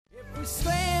we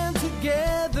stand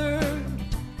together,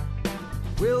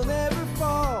 we'll never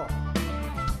fall.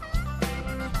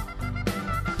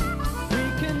 We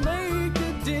can make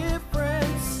a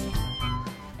difference.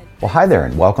 Well, hi there,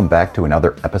 and welcome back to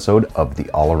another episode of the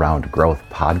All Around Growth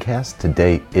Podcast.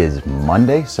 Today is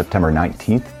Monday, September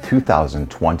 19th,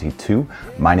 2022.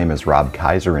 My name is Rob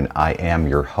Kaiser, and I am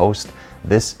your host.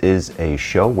 This is a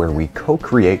show where we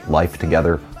co-create life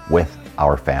together with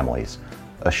our families.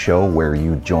 A show where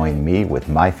you join me with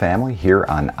my family here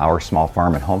on our small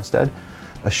farm and homestead.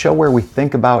 A show where we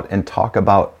think about and talk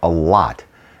about a lot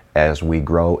as we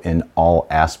grow in all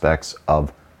aspects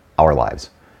of our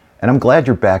lives. And I'm glad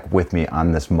you're back with me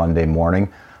on this Monday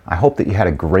morning. I hope that you had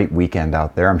a great weekend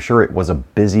out there. I'm sure it was a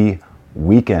busy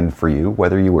weekend for you,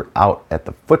 whether you were out at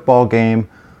the football game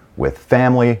with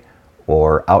family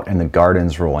or out in the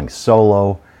gardens rolling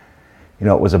solo. You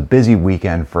know, it was a busy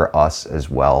weekend for us as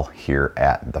well here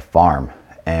at the farm.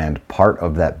 And part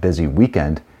of that busy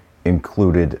weekend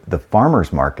included the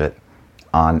farmers market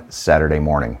on Saturday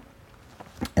morning.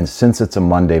 And since it's a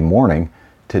Monday morning,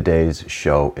 today's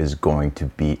show is going to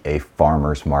be a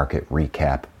farmers market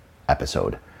recap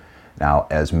episode. Now,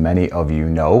 as many of you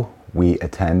know, we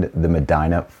attend the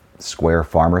Medina Square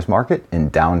Farmers Market in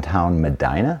downtown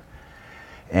Medina.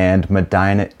 And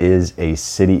Medina is a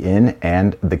city in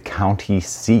and the county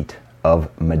seat of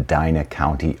Medina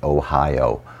County,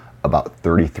 Ohio, about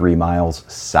 33 miles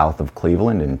south of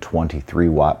Cleveland and 23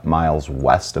 miles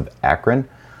west of Akron,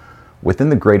 within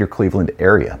the greater Cleveland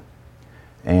area.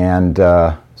 And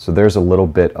so there's a little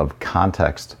bit of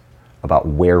context about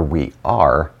where we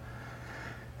are.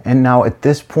 And now at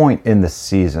this point in the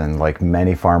season, like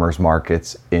many farmers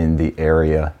markets in the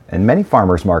area, and many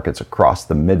farmers markets across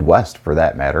the Midwest for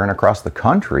that matter, and across the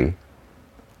country,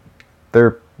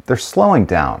 they're slowing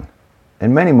down.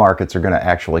 And many markets are going to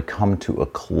actually come to a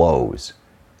close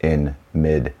in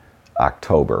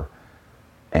mid-October.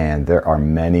 And there are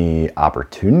many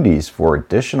opportunities for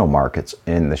additional markets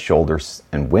in the shoulder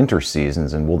and winter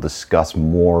seasons, and we'll discuss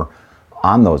more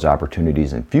on those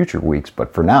opportunities in future weeks.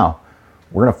 But for now,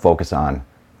 we're going to focus on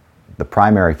the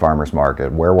primary farmers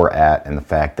market, where we're at, and the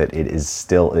fact that it is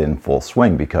still in full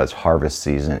swing because harvest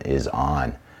season is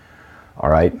on. All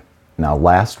right. Now,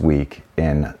 last week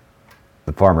in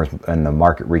the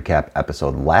market recap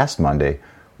episode last Monday,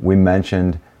 we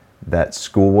mentioned that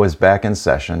school was back in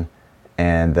session,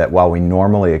 and that while we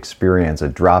normally experience a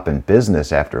drop in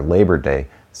business after Labor Day,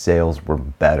 sales were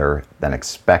better than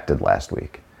expected last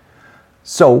week.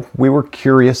 So we were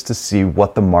curious to see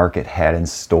what the market had in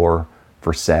store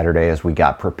for Saturday as we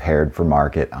got prepared for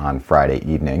market on Friday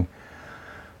evening.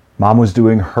 Mom was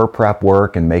doing her prep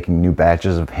work and making new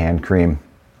batches of hand cream,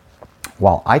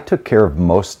 while I took care of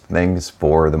most things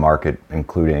for the market,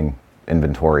 including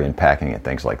inventory and packing and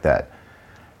things like that.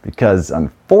 Because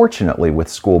unfortunately, with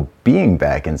school being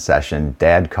back in session,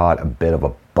 Dad caught a bit of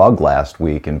a bug last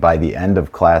week, and by the end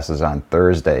of classes on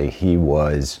Thursday, he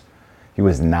was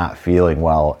not feeling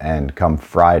well, and come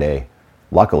Friday,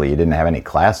 luckily he didn't have any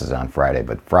classes on Friday,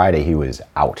 but Friday he was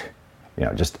out,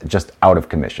 just out of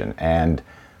commission, and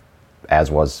as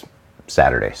was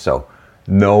Saturday. So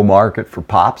no market for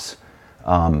Pops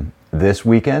this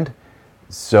weekend.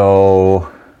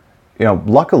 So,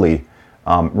 luckily,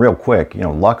 real quick,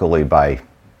 luckily by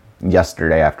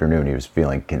yesterday afternoon he was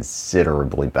feeling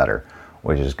considerably better,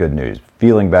 which is good news.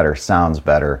 Feeling better sounds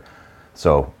better,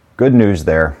 so good news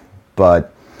there.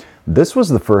 But this was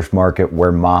the first market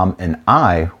where Mom and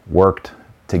I worked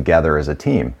together as a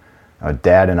team.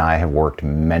 Dad and I have worked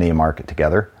many a market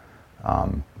together.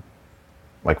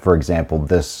 Like for example,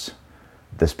 this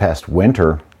past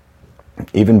winter,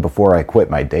 even before I quit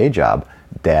my day job,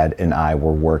 Dad and I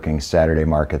were working Saturday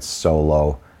markets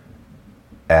solo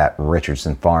at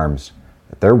Richardson Farms,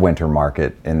 at their winter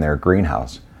market in their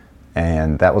greenhouse.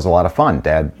 And that was a lot of fun.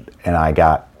 Dad and I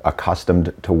got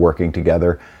accustomed to working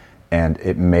together, and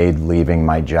it made leaving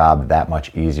my job that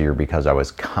much easier because I was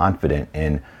confident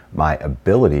in my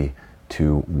ability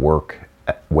to work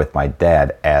with my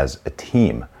dad as a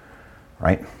team,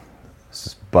 right?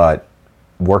 But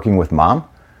working with Mom,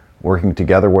 working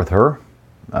together with her,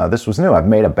 this was new. I've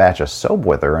made a batch of soap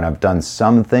with her, and I've done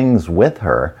some things with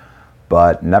her,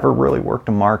 but never really worked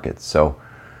a market. So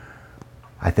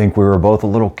I think we were both a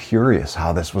little curious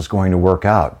how this was going to work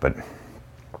out, but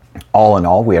all in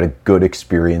all, we had a good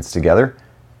experience together,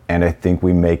 and I think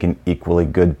we make an equally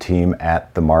good team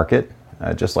at the market,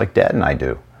 just like Dad and I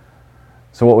do.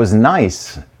 So what was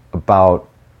nice about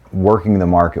working the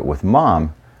market with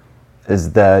Mom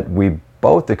is that we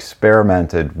both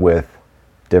experimented with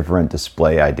different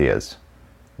display ideas.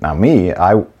 Now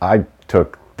I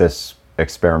took this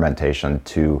experimentation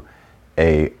to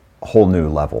a whole new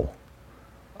level.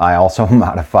 I also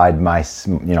modified my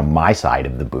side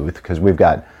of the booth, because we've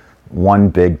got one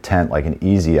big tent, like an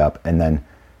easy up, and then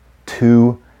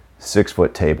 2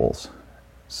 6-foot tables,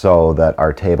 so that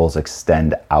our tables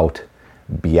extend out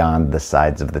beyond the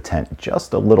sides of the tent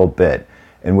just a little bit,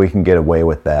 and we can get away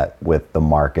with that with the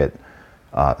market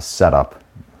setup,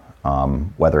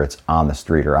 whether it's on the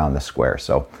street or on the square.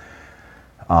 So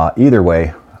either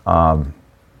way,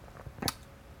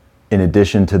 in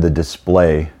addition to the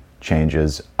display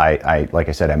changes, I like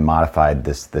I said, I modified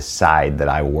the side that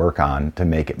I work on to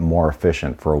make it more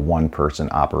efficient for a one-person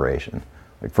operation.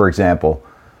 Like, for example,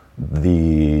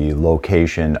 the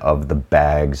location of the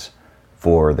bags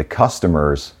for the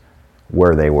customers,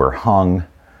 where they were hung,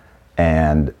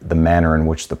 and the manner in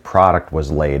which the product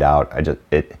was laid out.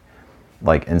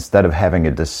 Instead of having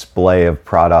a display of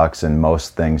products and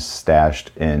most things stashed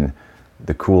in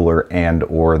the cooler and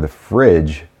or the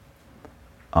fridge,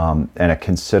 and a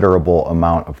considerable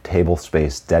amount of table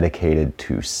space dedicated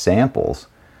to samples,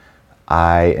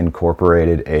 I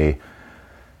incorporated a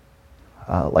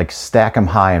stack 'em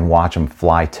high and watch 'em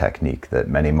fly technique that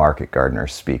many market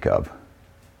gardeners speak of.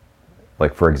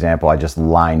 Like, for example, I just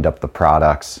lined up the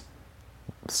products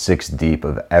 6 deep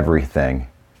of everything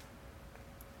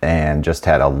and just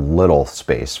had a little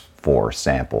space for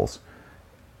samples.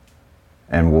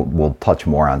 And we'll touch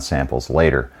more on samples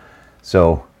later.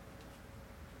 So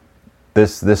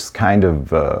this kind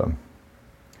of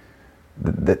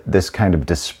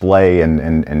display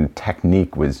and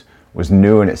technique was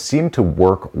new, and it seemed to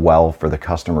work well for the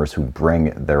customers who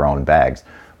bring their own bags,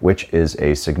 which is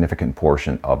a significant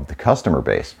portion of the customer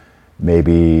base.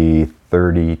 Maybe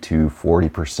 30 to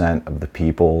 40% of the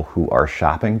people who are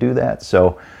shopping do that.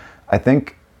 So I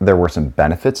think there were some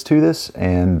benefits to this,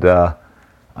 and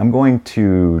I'm going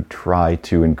to try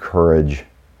to encourage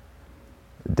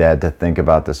Dad to think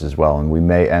about this as well, and we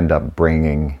may end up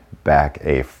bringing back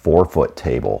a 4-foot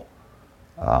table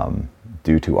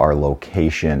due to our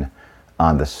location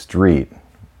on the street,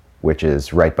 which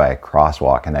is right by a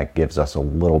crosswalk, and that gives us a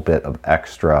little bit of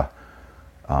extra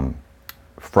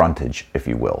frontage, if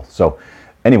you will. So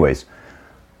anyways,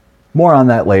 more on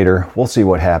that later. We'll see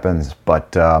what happens,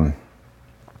 but the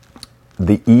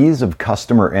ease of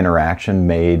customer interaction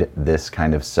made this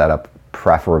kind of setup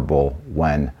preferable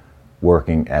when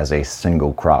working as a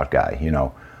single kraut guy. You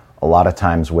know, a lot of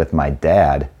times with my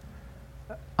dad,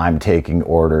 I'm taking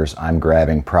orders, I'm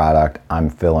grabbing product,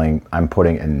 I'm putting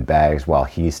it in bags while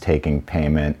he's taking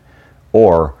payment,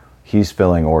 or he's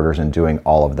filling orders and doing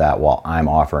all of that while I'm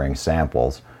offering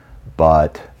samples.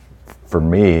 But for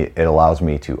me, it allows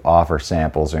me to offer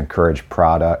samples, encourage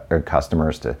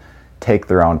customers to take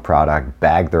their own product,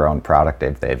 bag their own product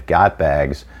if they've got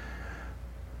bags,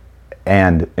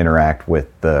 and interact with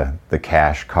the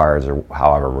cash cards or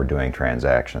however we're doing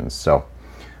transactions. So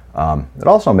it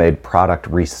also made product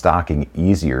restocking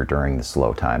easier during the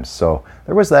slow times. So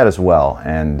there was that as well.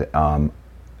 And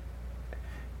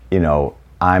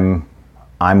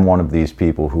I'm one of these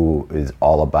people who is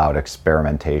all about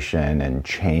experimentation and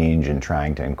change and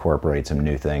trying to incorporate some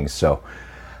new things. So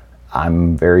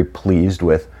I'm very pleased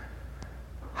with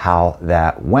how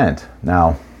that went.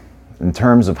 Now, in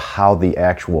terms of how the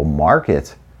actual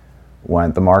market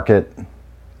went, the market,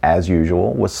 as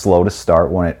usual, was slow to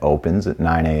start when it opens at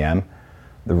 9 a.m.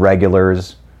 The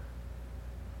regulars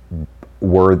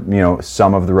were,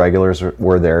 some of the regulars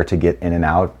were there to get in and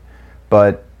out,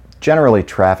 but generally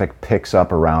traffic picks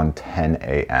up around 10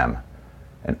 a.m.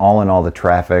 And all in all, the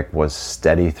traffic was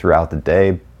steady throughout the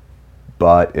day,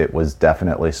 but it was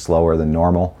definitely slower than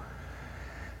normal.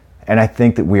 And I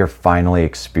think that we are finally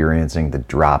experiencing the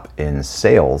drop in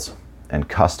sales and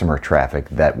customer traffic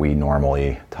that we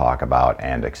normally talk about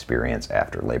and experience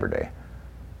after Labor Day.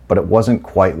 But it wasn't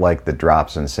quite like the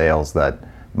drops in sales that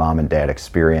Mom and Dad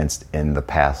experienced in the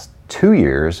past 2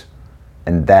 years,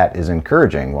 and that is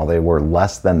encouraging. While they were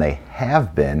less than they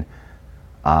have been,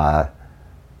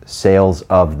 sales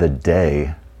of the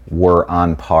day were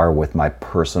on par with my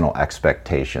personal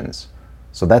expectations.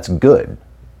 So that's good.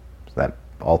 So that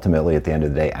ultimately, at the end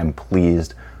of the day, I'm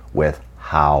pleased with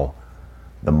how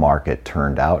the market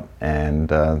turned out and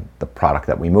the product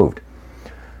that we moved.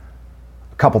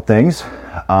 A couple things.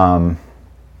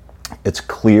 It's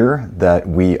clear that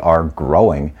we are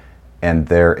growing and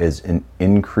there is an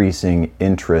increasing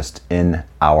interest in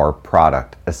our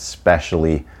product,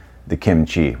 especially the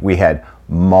kimchi. We had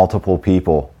multiple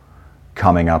people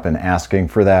coming up and asking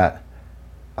for that.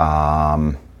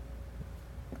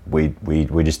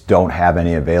 We just don't have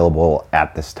any available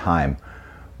at this time.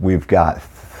 We've got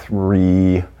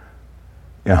 3,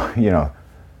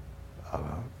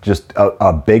 just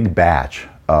a big batch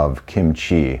of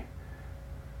kimchi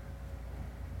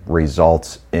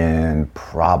results in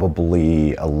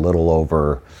probably a little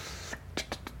over,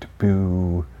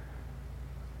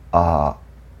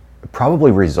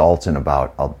 probably results in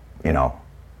about,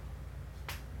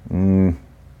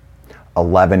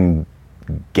 11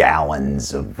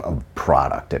 gallons of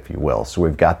product, if you will. So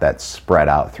we've got that spread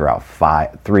out throughout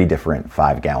three different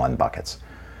 5-gallon buckets.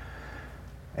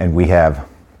 And we have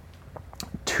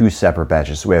 2 separate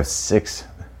batches. So we have 6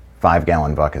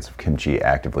 5-gallon buckets of kimchi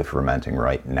actively fermenting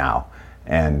right now.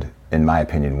 And in my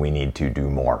opinion, we need to do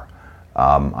more.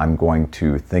 I'm going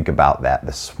to think about that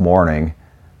this morning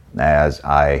as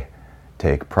I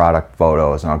take product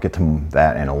photos, and I'll get to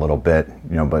that in a little bit,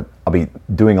 but I'll be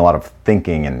doing a lot of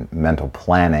thinking and mental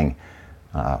planning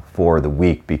for the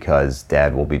week, because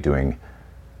Dad will be doing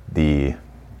the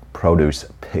produce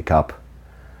pickup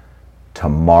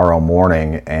tomorrow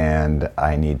morning, and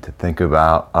I need to think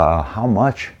about how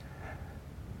much,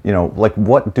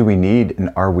 what do we need,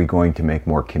 and are we going to make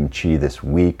more kimchi this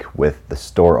week with the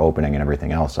store opening and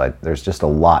everything else? There's just a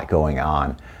lot going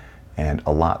on and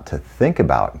a lot to think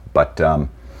about, but so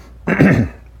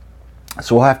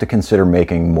we'll have to consider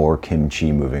making more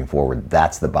kimchi moving forward.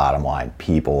 That's the bottom line.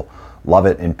 People love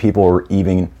it, and people are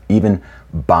even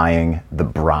buying the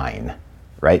brine,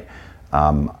 right?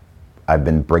 I've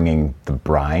been bringing the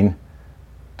brine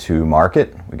to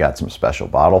market. We got some special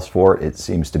bottles for it. It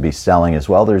seems to be selling as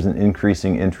well. There's an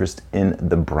increasing interest in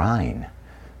the brine,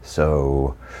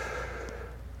 so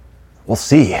we'll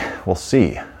see.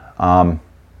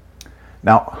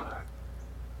 Now,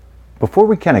 before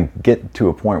we kind of get to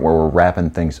a point where we're wrapping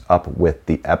things up with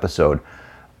the episode,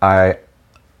 I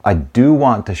do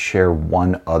want to share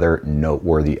one other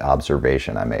noteworthy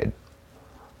observation I made.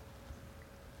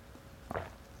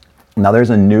 Now,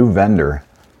 there's a new vendor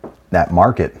at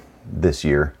market this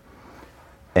year,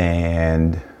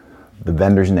 and the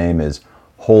vendor's name is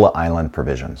Hola Island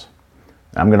Provisions.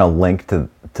 I'm going to link to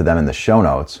them in the show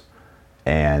notes,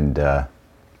 and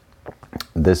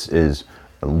this is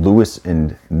Lewis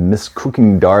and Ms.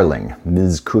 Cooking Darling,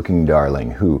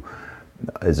 who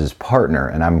is his partner,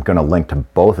 and I'm going to link to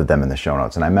both of them in the show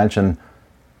notes. And I mention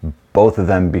both of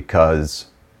them because,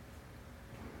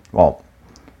 well,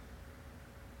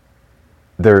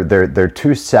 they're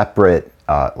 2 separate.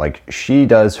 Like, she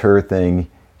does her thing,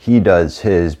 he does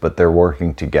his, but they're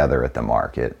working together at the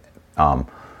market.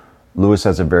 Lewis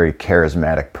has a very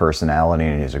charismatic personality,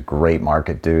 and he's a great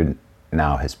market dude.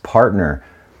 Now, his partner,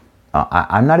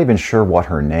 I'm not even sure what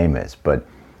her name is, but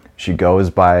she goes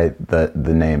by the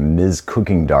name Ms.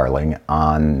 Cooking Darling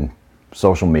on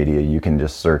social media. You can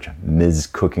just search Ms.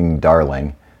 Cooking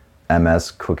Darling,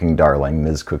 MS Cooking Darling,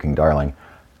 Ms. Cooking Darling,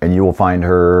 and you will find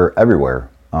her everywhere.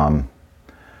 On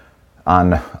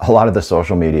a lot of the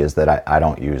social medias that I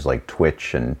don't use, like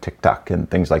Twitch and TikTok and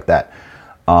things like that.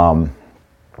 But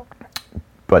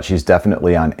she's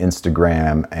definitely on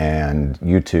Instagram and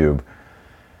YouTube.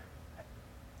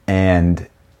 And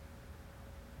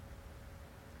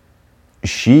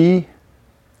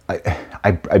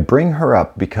I bring her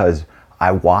up because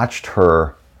I watched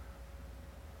her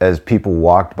as people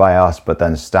walked by us, but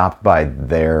then stopped by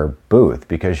their booth,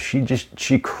 because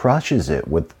she crushes it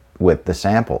with the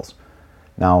samples.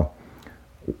 Now,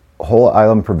 Hola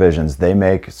Island Provisions, they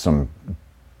make some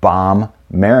bomb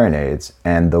marinades,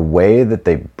 and the way that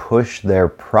they push their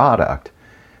product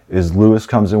is Lewis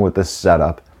comes in with this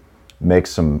setup, makes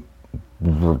some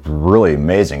really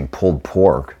amazing pulled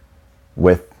pork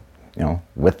with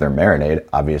their marinade,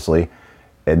 obviously,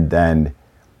 and then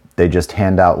they just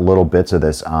hand out little bits of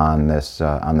this on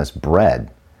this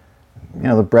bread.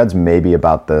 The bread's maybe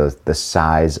about the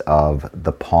size of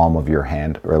the palm of your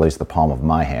hand, or at least the palm of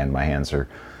my hand. My hands are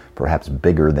perhaps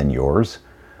bigger than yours.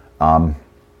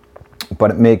 But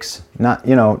it makes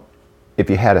if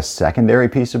you had a secondary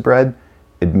piece of bread,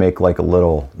 it'd make like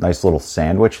a nice little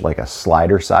sandwich, like a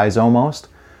slider size almost.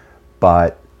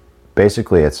 But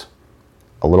basically it's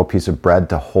a little piece of bread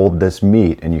to hold this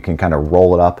meat, and you can kind of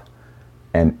roll it up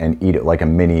and eat it like a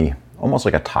mini, almost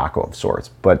like a taco of sorts.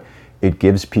 But it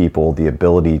gives people the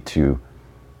ability to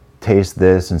taste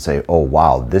this and say, oh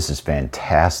wow, this is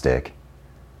fantastic.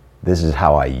 This is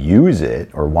how I use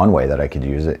it, or one way that I could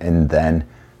use it. And then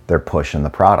they're pushing the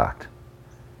product.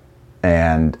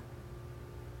 And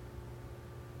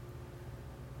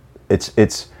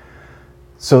it's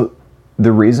so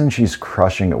the reason she's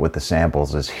crushing it with the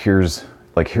samples is here's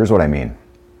what I mean.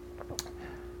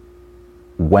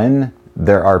 When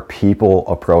there are people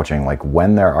approaching, like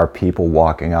when there are people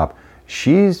walking up,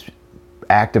 she's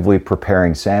actively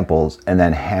preparing samples and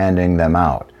then handing them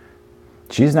out.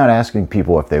 She's not asking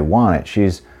people if they want it.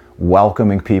 She's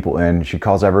welcoming people in. She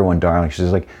calls everyone darling.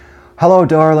 She's like, hello,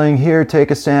 darling, here,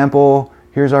 take a sample.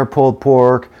 Here's our pulled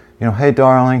pork. Hey,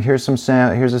 darling, here's some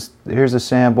here's a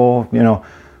sample,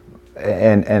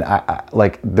 and I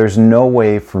like, there's no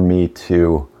way for me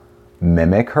to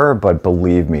mimic her, but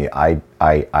believe me,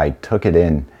 I took it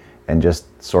in and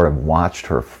just sort of watched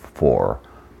her for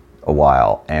a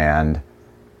while. And,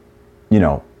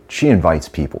 she invites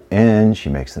people in, she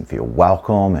makes them feel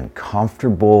welcome and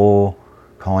comfortable,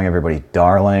 calling everybody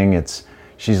darling.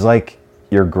 She's like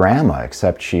your grandma,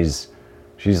 except she's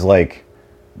like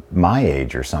my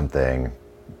age or something,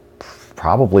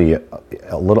 probably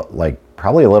a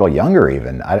little younger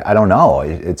even. I don't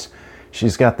know.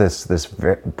 She's got this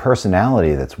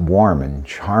personality that's warm and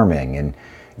charming, and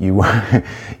you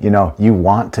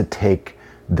want to take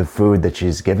the food that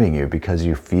she's giving you because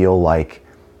you feel like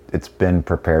it's been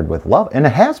prepared with love, and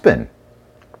it has been.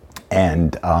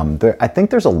 And I think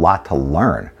there's a lot to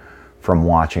learn from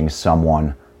watching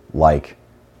someone like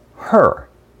her.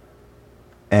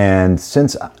 And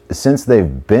since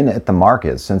they've been at the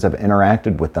market, since I've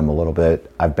interacted with them a little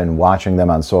bit, I've been watching them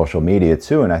on social media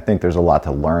too, and I think there's a lot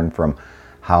to learn from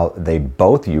how they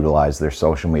both utilize their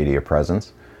social media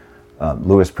presence.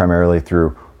 Lewis primarily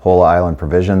through Whole Island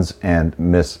Provisions, and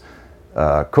Miss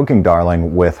Cooking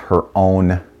Darling with her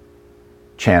own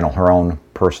channel, her own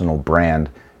personal brand.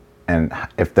 And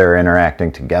if they're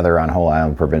interacting together on Whole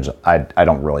Island Provisions, I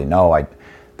don't really know.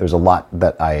 There's a lot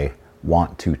that I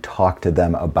want to talk to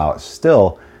them about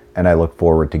still, and I look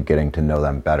forward to getting to know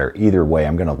them better. Either way,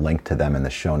 I'm going to link to them in the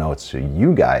show notes so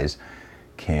you guys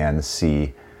can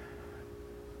see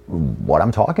what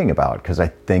I'm talking about, because I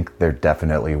think they're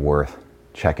definitely worth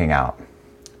checking out.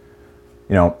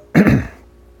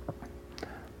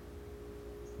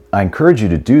 I encourage you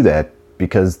to do that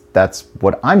because that's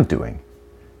what I'm doing.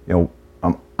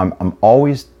 I'm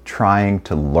always trying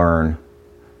to learn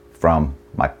from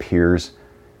my peers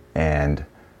and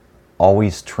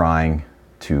always trying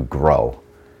to grow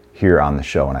here on the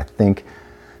show. And I think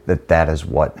that is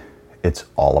what it's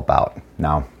all about.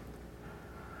 Now,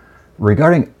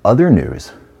 regarding other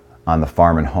news on the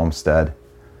farm and homestead,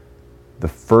 the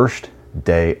first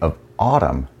day of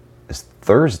autumn is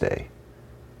Thursday.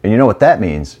 And you know what that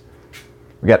means?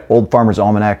 We got Old Farmer's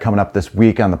Almanac coming up this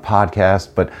week on the podcast,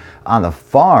 but on the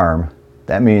farm,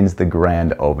 that means the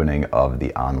grand opening of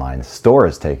the online store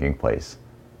is taking place.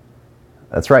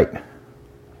 That's right.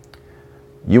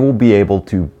 You will be able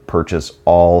to purchase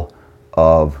all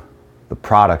of the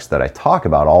products that I talk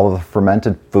about, all of the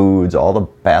fermented foods, all the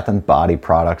bath and body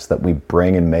products that we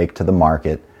bring and make to the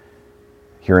market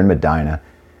here in Medina.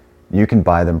 You can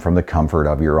buy them from the comfort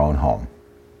of your own home.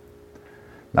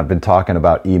 I've been talking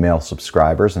about email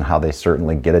subscribers and how they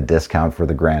certainly get a discount for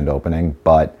the grand opening,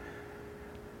 but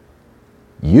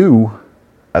you,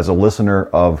 as a listener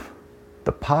of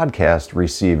the podcast,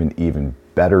 receive an even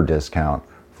better discount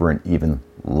for an even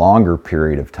longer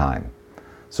period of time.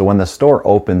 So when the store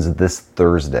opens this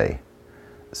Thursday,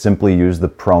 simply use the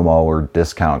promo or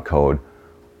discount code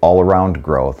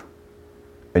AllAroundGrowth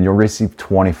and you'll receive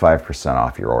 25%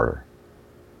 off your order.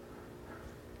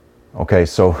 Okay,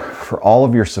 so for all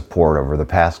of your support over the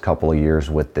past couple of years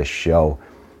with this show,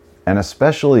 and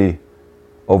especially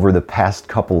over the past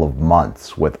couple of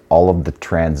months with all of the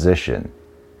transition,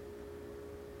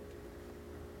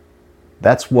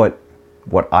 that's what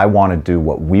I want to do,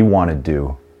 what we want to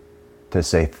do, to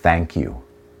say thank you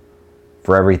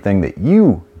for everything that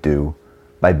you do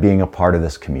by being a part of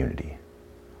this community.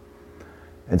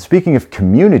 And speaking of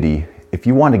community, if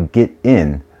you want to get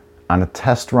in on a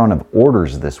test run of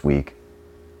orders this week,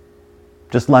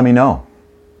 just let me know.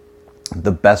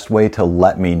 The best way to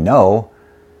let me know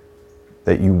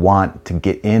that you want to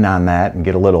get in on that and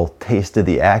get a little taste of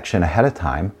the action ahead of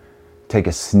time, take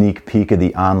a sneak peek of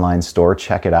the online store,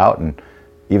 check it out, and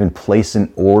even place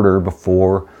an order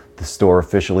before the store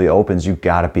officially opens, you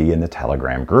gotta be in the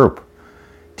Telegram group.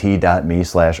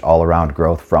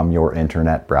 t.me/allaroundgrowth from your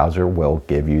internet browser will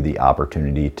give you the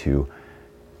opportunity to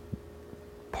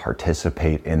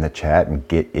participate in the chat and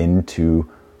get into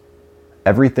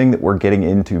everything that we're getting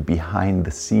into behind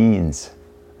the scenes,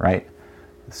 right?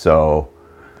 So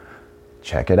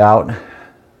check it out,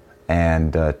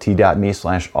 and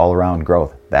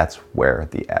t.me/allaroundgrowth, that's where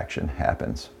the action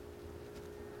happens.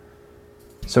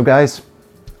 So guys,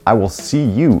 I will see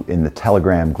you in the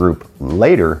Telegram group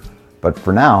later, but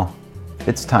for now,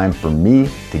 it's time for me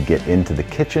to get into the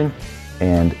kitchen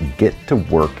and get to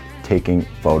work taking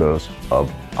photos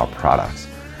of our products.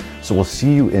 So we'll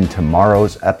see you in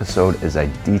tomorrow's episode as I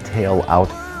detail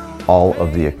out all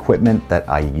of the equipment that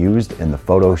I used in the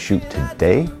photo shoot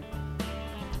today.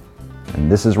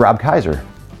 And this is Rob Kaiser,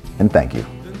 and thank you.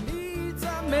 The needs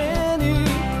are many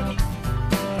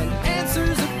and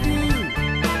answers are few.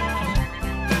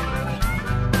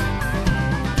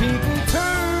 People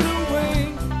turn away,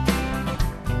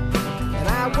 and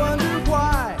I wonder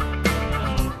why.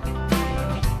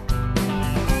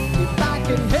 If I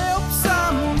can help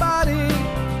somebody,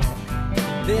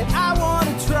 then I want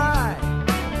to try.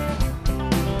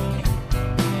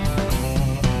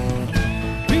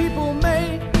 People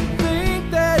may think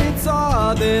that it's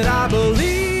odd that I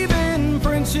believe in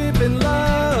friendship and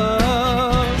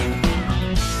love,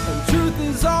 and truth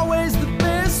is always the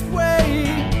best way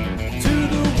to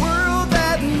the world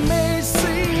that may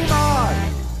seem odd.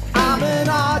 I'm an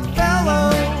odd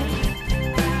fellow.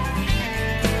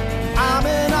 I'm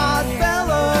an odd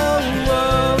fellow.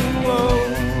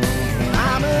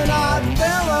 I'm an odd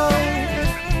fellow.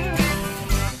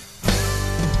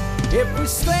 If we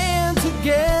stand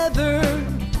together,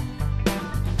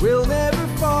 we'll never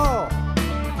fall.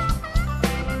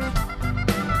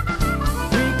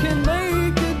 We can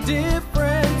make a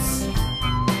difference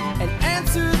and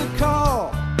answer the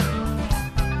call.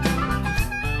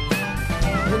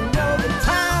 You know the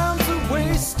times are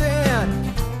wasting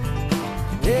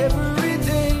every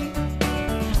day,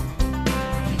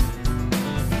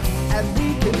 and we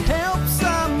can help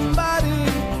somebody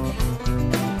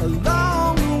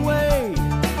along the way.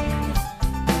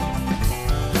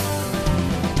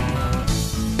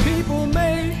 People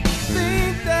may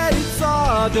think that it's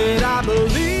odd that I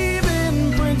believe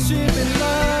in friendship and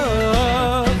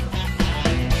love.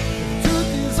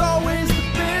 Truth is always the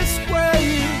best way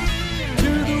to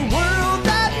the world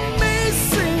that may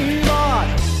seem odd.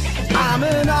 I'm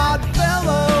an odd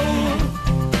fellow.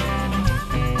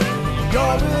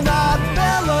 You're an odd